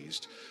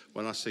pleased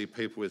when I see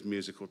people with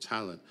musical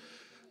talent,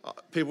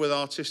 people with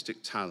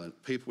artistic talent,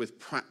 people with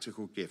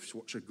practical gifts.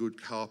 Watch a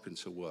good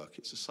carpenter work.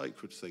 It's a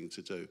sacred thing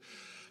to do.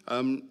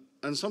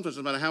 And sometimes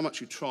no matter how much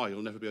you try,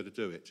 you'll never be able to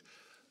do it.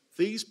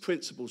 these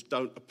principles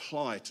don't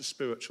apply to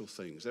spiritual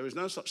things. There is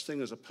no such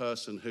thing as a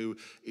person who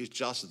is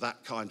just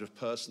that kind of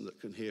person that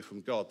can hear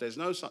from God. There's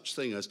no such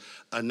thing as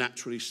a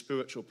naturally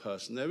spiritual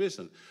person. There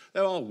isn't.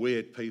 There are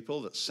weird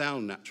people that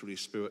sound naturally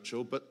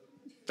spiritual, but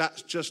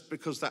that's just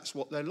because that's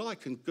what they're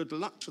like, and good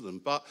luck to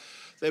them. But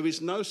there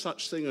is no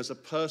such thing as a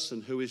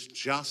person who is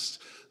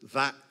just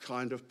that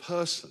kind of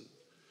person.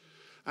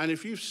 And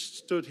if you've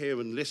stood here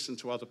and listened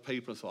to other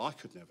people and thought, I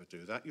could never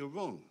do that, you're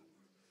wrong.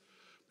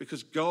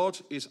 Because God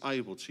is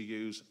able to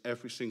use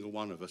every single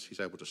one of us. He's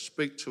able to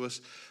speak to us.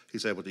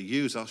 He's able to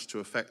use us to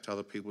affect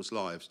other people's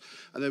lives.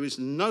 And there is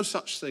no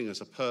such thing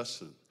as a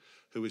person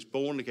who is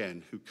born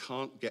again who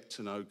can't get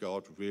to know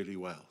God really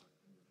well.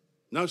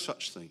 No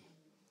such thing.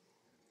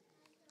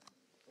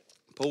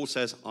 Paul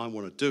says, I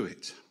want to do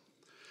it.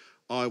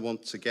 I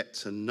want to get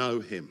to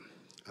know him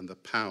and the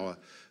power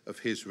of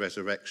his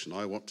resurrection.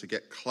 I want to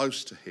get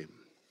close to him.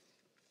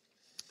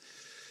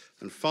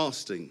 And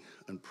fasting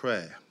and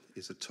prayer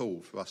is a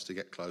tool for us to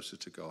get closer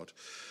to God.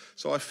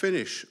 So I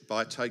finish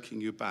by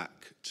taking you back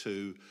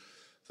to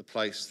the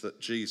place that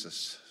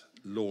Jesus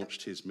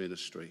launched his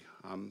ministry.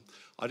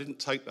 I didn't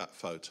take that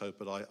photo,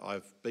 but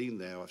I've been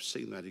there. I've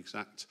seen that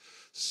exact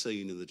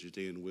scene in the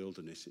Judean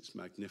wilderness. It's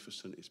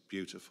magnificent. It's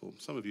beautiful.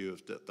 Some of you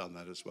have done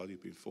that as well.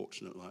 You've been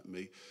fortunate, like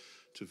me,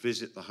 to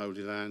visit the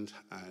Holy Land,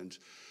 and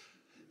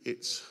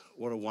it's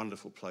what a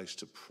wonderful place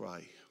to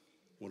pray.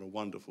 What a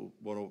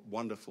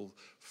wonderful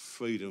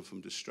freedom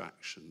from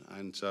distraction.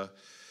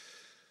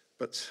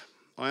 But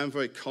I am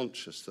very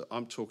conscious that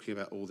I'm talking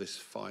about all this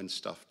fine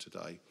stuff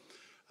today,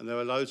 and there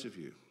are loads of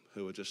you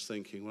who are just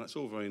thinking, well, that's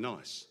all very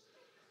nice,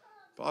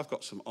 but I've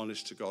got some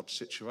honest-to-God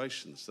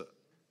situations that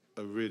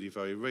are really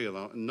very real.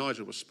 And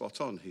Nigel was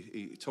spot on.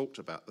 He talked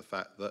about the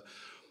fact that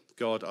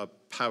God, I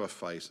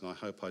paraphrase, and I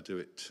hope I do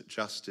it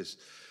justice,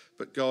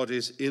 but God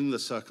is in the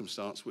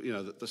circumstance.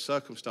 That the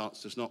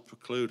circumstance does not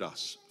preclude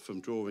us from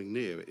drawing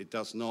near. It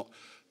does not,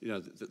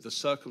 the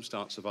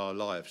circumstance of our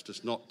lives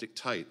does not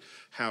dictate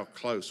how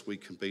close we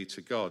can be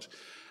to God.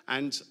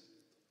 And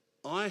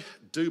I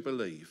do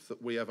believe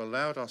that we have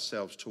allowed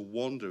ourselves to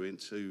wander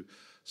into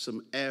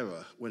some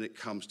error when it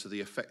comes to the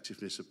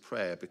effectiveness of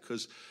prayer,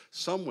 because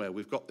somewhere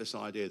we've got this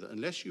idea that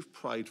unless you've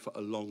prayed for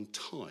a long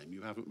time,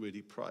 you haven't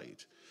really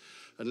prayed.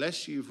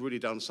 Unless you've really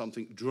done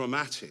something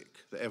dramatic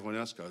that everyone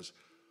else goes,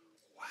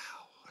 wow,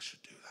 I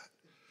should do that.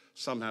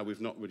 Somehow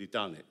we've not really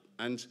done it.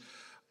 And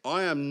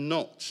I don't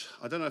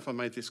know if I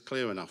made this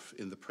clear enough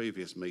in the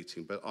previous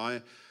meeting, but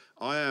I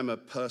am a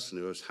person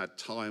who has had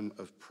time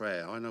of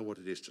prayer. I know what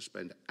it is to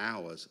spend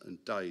hours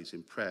and days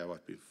in prayer.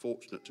 I've been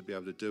fortunate to be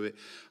able to do it.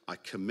 I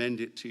commend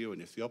it to you,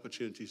 and if the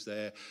opportunity's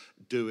there,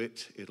 do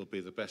it. It'll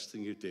be the best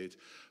thing you did.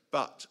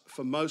 But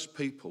for most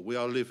people, we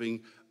are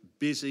living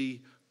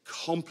busy,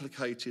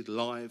 complicated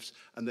lives,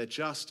 and there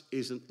just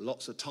isn't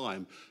lots of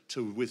time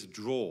to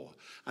withdraw.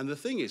 And the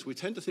thing is, we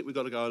tend to think we've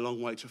got to go a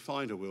long way to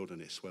find a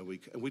wilderness and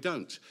we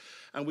don't.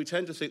 And we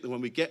tend to think that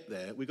when we get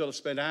there, we've got to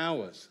spend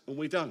hours, and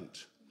we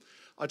don't.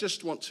 I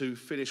just want to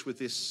finish with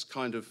this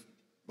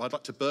I'd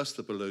like to burst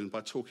the balloon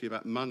by talking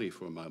about money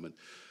for a moment.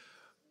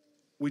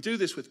 We do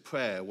this with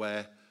prayer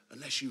where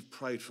unless you've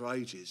prayed for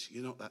ages,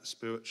 you're not that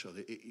spiritual.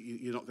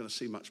 You're not going to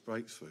see much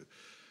breakthrough.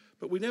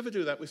 But we never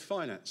do that with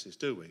finances,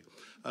 do we?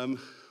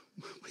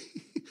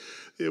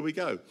 Here we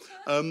go.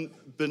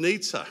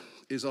 Benita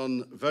is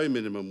on very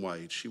minimum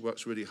wage. She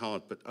works really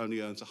hard, but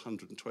only earns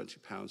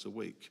 £120 a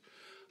week.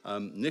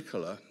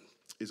 Nicola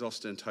is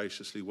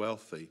ostentatiously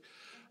wealthy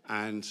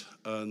and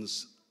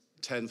earns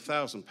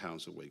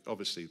 £10,000 a week.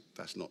 Obviously,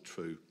 that's not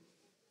true.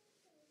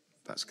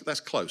 That's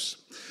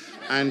close.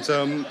 And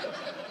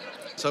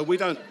so we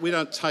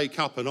don't take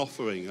up an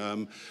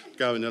offering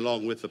going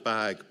along with the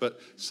bag.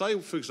 But say,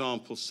 for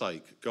example's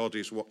sake, God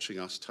is watching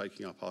us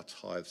taking up our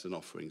tithes and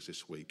offerings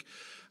this week.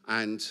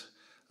 And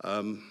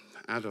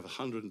out of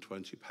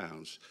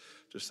 £120,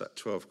 just that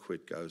 12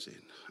 quid goes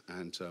in.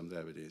 And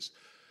there it is.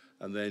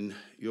 And then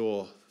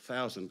your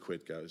 1,000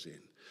 quid goes in.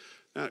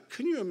 Now,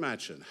 can you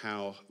imagine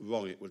how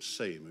wrong it would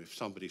seem if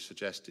somebody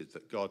suggested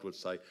that God would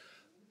say,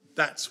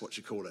 that's what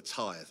you call a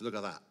tithe. Look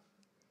at that.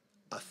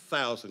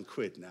 1,000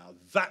 quid now.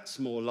 That's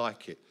more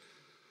like it.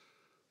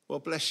 Well,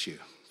 bless you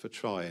for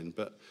trying,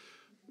 but,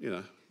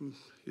 your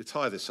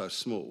tithe is so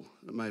small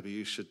that maybe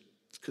you should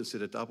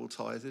consider double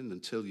tithing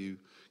until you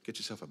get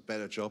yourself a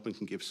better job and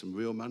can give some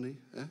real money.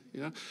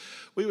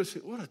 We would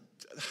think,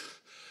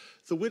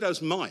 the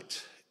widow's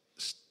mite.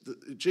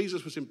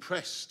 Jesus was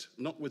impressed,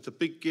 not with the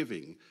big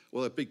giving.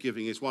 Well, the big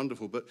giving is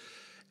wonderful, but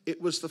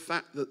it was the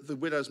fact that the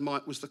widow's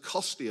mite was the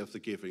costly of the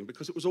giving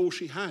because it was all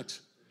she had.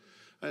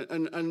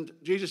 And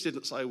Jesus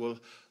didn't say, well,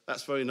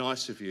 that's very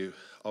nice of you,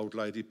 old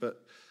lady,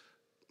 but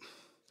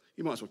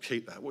you might as well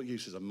keep that. What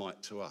use is a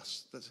mite to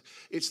us?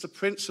 It's the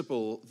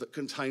principle that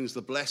contains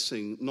the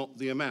blessing, not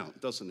the amount,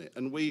 doesn't it?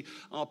 And we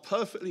are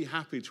perfectly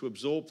happy to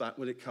absorb that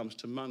when it comes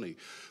to money.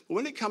 But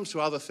when it comes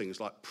to other things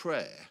like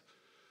prayer,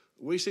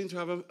 we seem to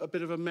have a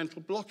bit of a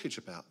mental blockage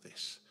about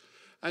this.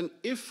 And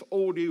if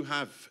all you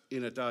have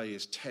in a day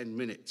is 10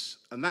 minutes,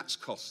 and that's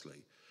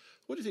costly,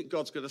 What do you think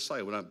God's going to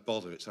say? Well, don't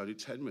bother, it's only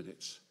 10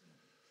 minutes.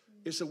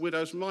 It's a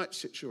widow's mite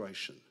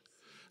situation.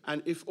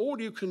 And if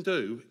all you can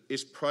do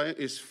is pray,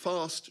 is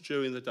fast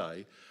during the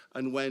day,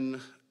 and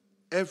when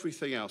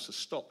everything else has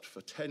stopped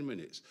for 10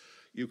 minutes,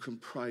 you can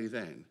pray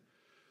then,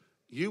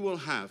 you will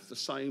have the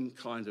same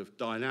kind of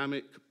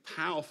dynamic,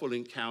 powerful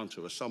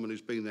encounter as someone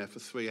who's been there for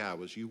 3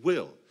 hours. You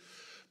will.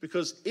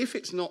 Because if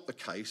it's not the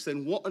case,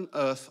 then what on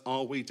earth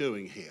are we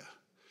doing here?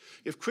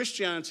 If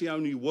Christianity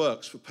only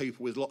works for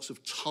people with lots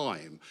of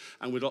time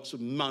and with lots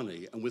of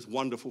money and with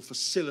wonderful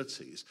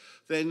facilities,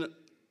 then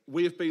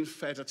we have been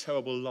fed a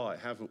terrible lie,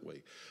 haven't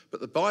we?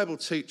 But the Bible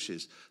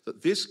teaches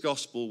that this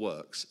gospel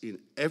works in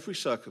every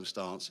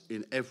circumstance,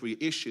 in every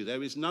issue.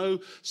 There is no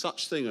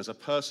such thing as a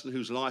person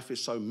whose life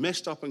is so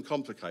messed up and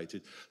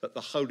complicated that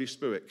the Holy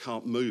Spirit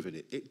can't move in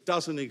it. It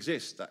doesn't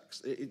exist.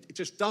 It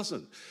just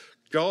doesn't.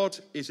 God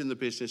is in the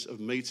business of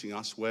meeting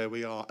us where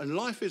we are. And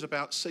life is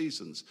about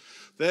seasons.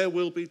 There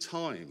will be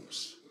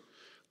times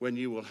when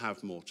you will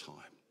have more time.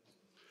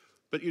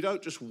 But you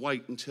don't just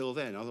wait until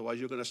then. Otherwise,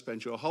 you're going to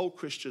spend your whole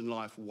Christian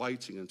life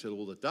waiting until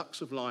all the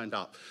ducks have lined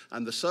up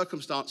and the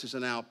circumstances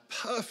are now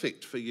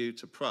perfect for you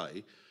to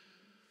pray.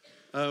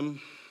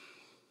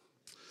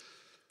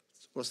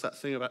 What's that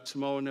thing about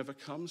tomorrow never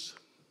comes?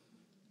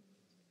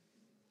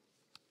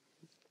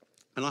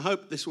 And I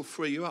hope this will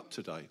free you up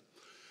today.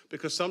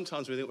 Because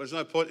sometimes we think, well, there's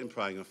no point in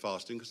praying and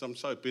fasting because I'm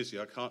so busy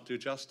I can't do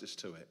justice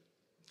to it.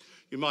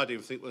 You might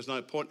even think, well, there's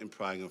no point in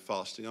praying and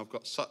fasting. I've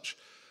got such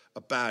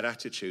a bad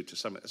attitude to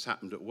something that's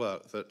happened at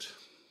work that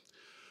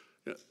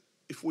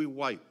if we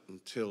wait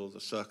until the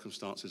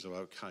circumstances are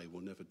okay,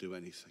 we'll never do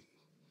anything.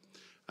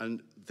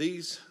 And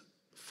these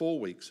 4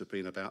 weeks have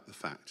been about the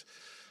fact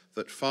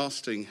that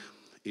fasting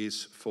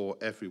is for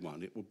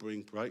everyone. It will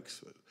bring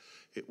breakthrough.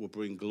 It will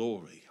bring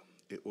glory.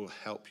 It will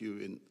help you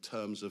in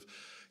terms of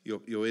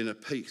your inner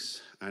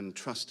peace and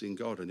trust in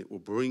God, and it will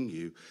bring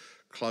you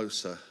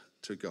closer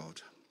to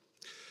God.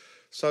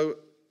 So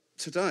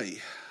today,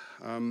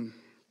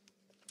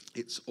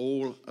 it's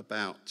all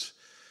about,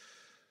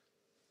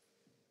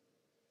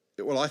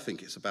 well, I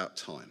think it's about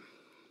time.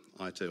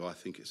 I do. I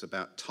think it's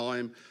about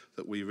time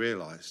that we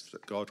realise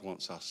that God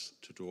wants us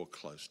to draw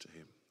close to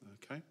him,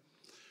 okay?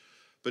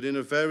 But in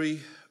a very,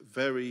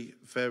 very,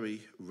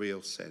 very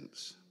real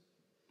sense.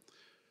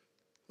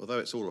 Although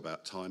it's all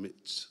about time,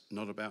 it's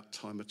not about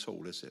time at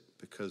all, is it?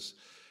 Because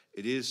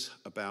it is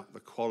about the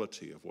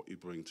quality of what you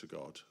bring to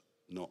God,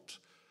 not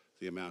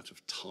the amount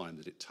of time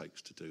that it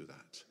takes to do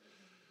that.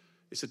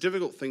 It's a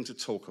difficult thing to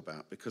talk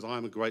about because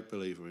I'm a great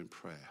believer in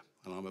prayer,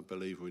 and I'm a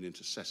believer in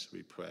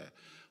intercessory prayer.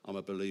 I'm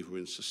a believer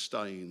in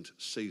sustained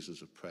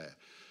seasons of prayer.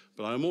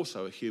 But I'm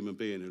also a human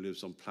being who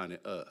lives on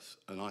planet Earth,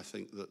 and I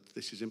think that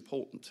this is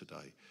important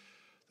today.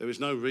 There is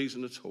no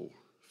reason at all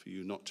for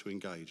you not to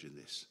engage in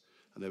this.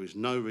 And there is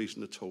no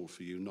reason at all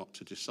for you not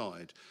to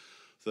decide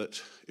that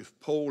if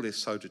Paul is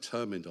so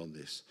determined on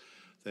this,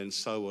 then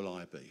so will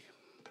I be.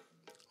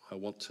 I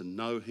want to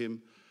know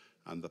him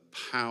and the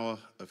power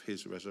of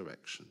his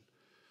resurrection.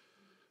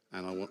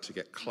 And I want to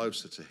get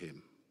closer to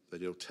him, that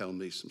he'll tell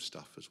me some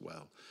stuff as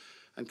well.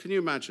 And can you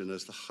imagine,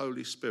 as the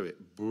Holy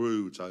Spirit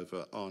broods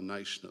over our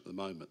nation at the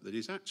moment, that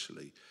he's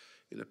actually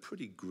in a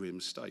pretty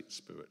grim state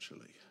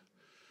spiritually,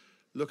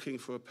 looking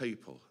for a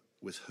people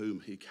with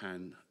whom he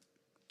can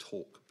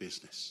talk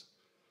business.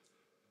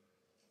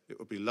 It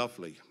would be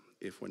lovely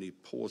if when he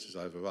pauses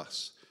over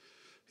us,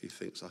 he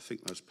thinks, I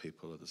think those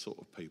people are the sort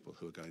of people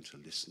who are going to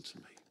listen to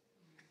me.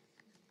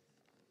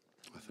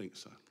 I think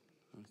so.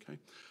 Okay.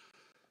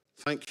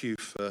 Thank you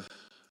for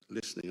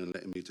listening and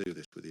letting me do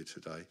this with you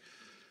today.